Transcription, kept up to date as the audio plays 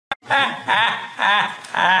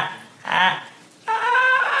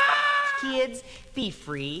Kids, be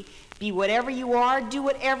free. Be whatever you are. Do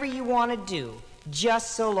whatever you want to do.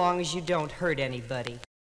 Just so long as you don't hurt anybody.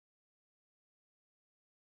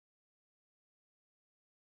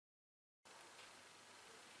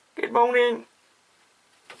 Good morning.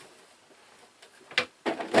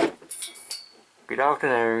 Good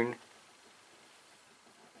afternoon.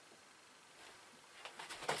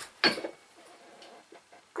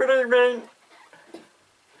 Good evening.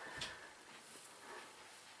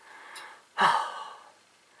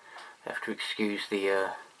 Have to excuse the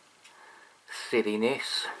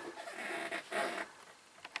silliness.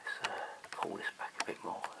 Let's pull this back a bit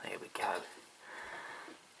more. There we go.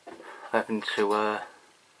 Having to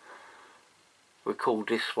record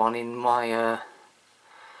this one in my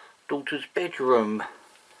daughter's bedroom.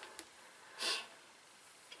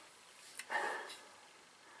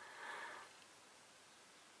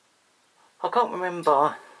 I can't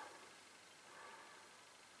remember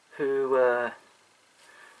who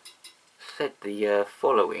said the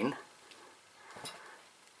following,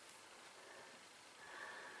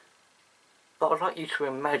 but I'd like you to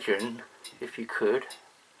imagine, if you could,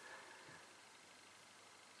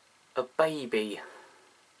 a baby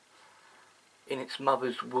in its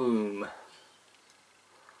mother's womb,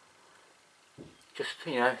 just,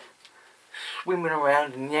 you know, swimming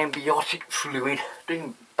around in the amniotic fluid,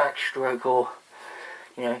 doing backstroke or,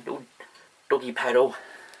 you know, little doggy paddle.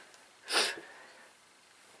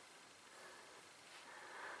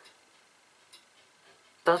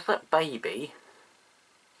 Does that baby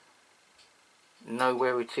know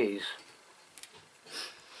where it is?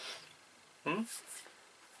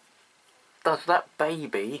 Does that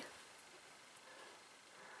baby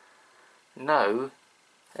know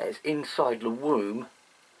that it's inside the womb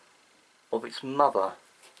of its mother,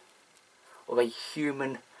 of a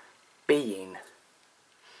human being?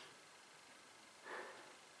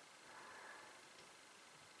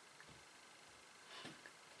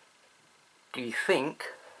 Do you think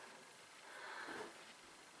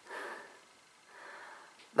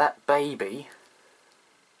that baby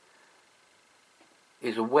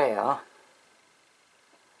is aware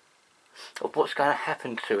of what's going to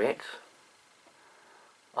happen to it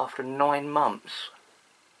after 9 months?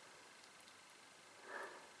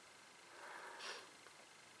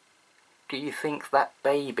 Do you think that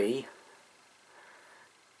baby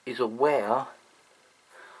is aware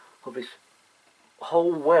of this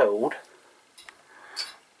whole world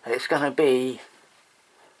that it's going to be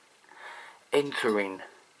entering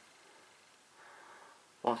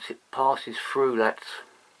once it passes through that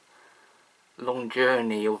long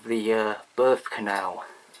journey of the birth canal?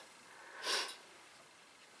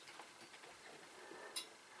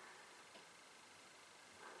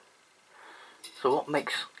 So what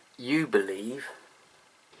makes you believe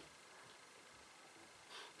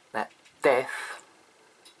that death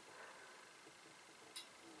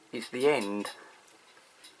is the end?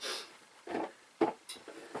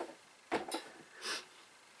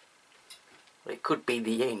 Well, it could be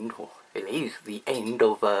the end, or it is the end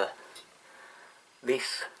of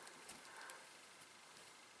this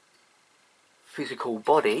physical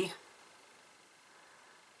body,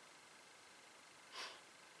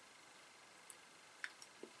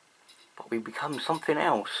 but we become something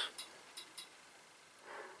else.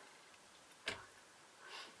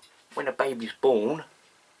 When a baby's born,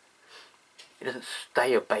 it doesn't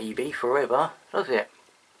stay a baby forever, does it?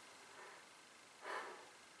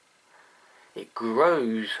 It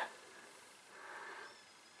grows.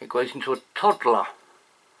 It grows into a toddler.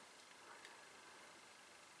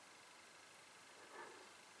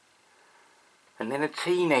 And then a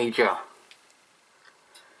teenager.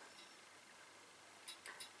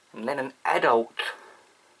 And then an adult.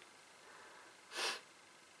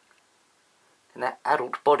 And that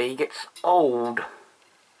adult body gets old.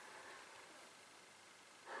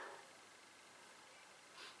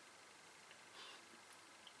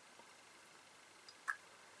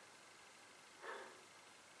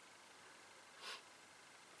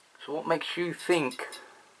 So what makes you think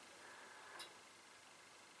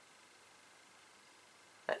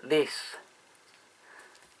that this,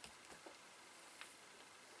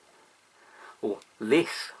 or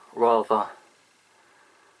this rather,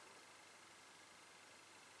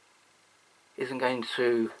 isn't going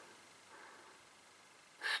to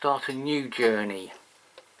start a new journey?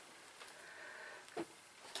 I'm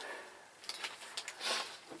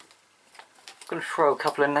going to throw a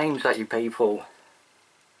couple of names at you people.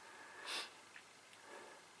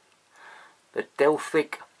 The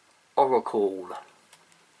Delphic Oracle,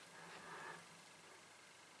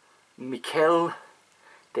 Mikel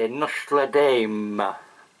De Nostra Dame,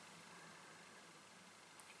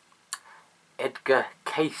 Edgar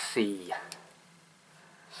Casey,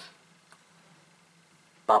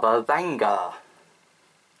 Baba Vanga.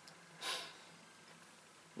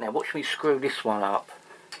 Now watch me screw this one up.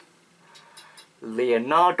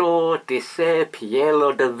 Leonardo di Ser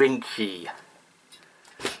Piero da Vinci.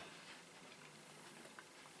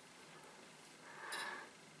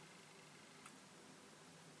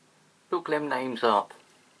 Look them names up.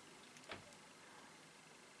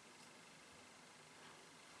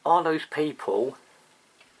 Are those people,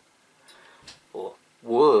 or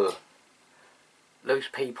were those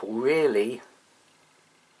people, really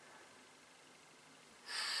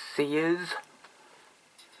seers?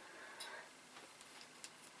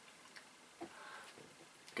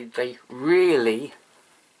 Did they really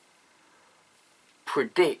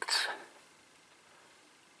predict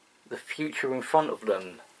the future in front of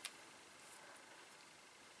them?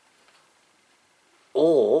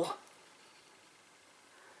 Or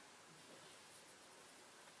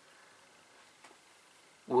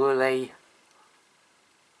were they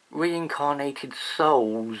reincarnated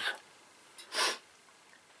souls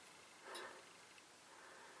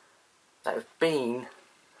that have been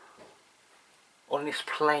on this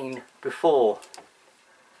plane before?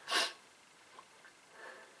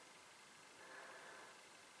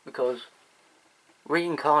 Because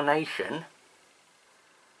reincarnation,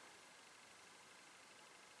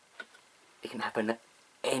 it can happen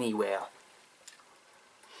anywhere,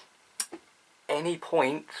 any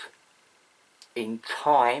point in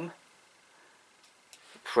time,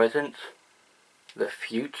 the present, the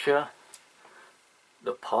future,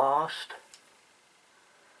 the past.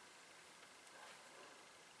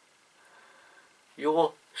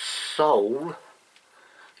 Your soul,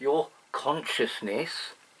 your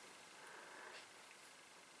consciousness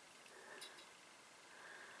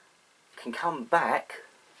can come back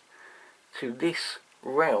to this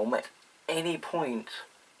realm at any point.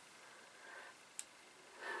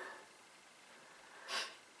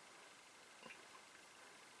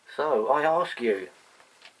 So I ask you,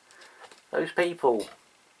 those people,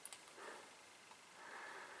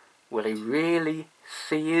 were they really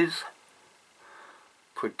seers,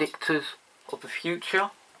 predictors of the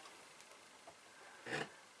future?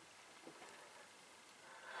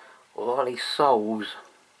 Or are they souls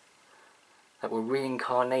that were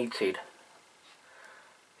reincarnated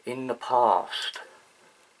in the past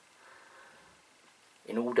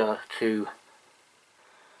in order to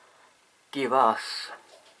give us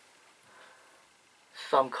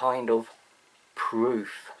some kind of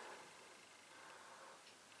proof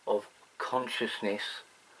of consciousness,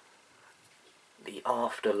 the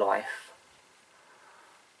afterlife,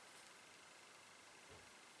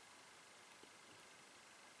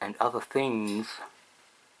 and other things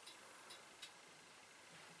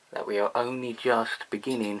that we are only just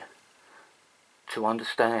beginning to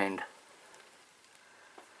understand?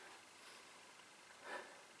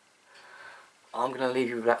 I'm going to leave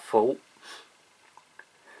you with that thought,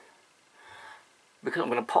 because I'm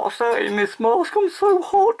going to pass out in this mask. I'm so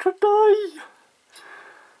hot today.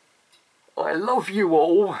 I love you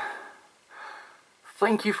all.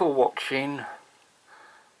 Thank you for watching.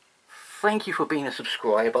 Thank you for being a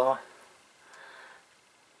subscriber.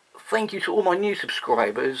 Thank you to all my new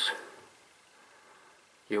subscribers.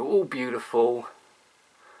 You're all beautiful.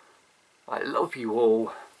 I love you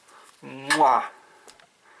all. Mwah.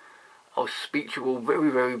 I'll speak to you all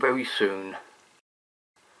very, very, very soon.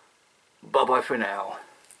 Bye bye for now.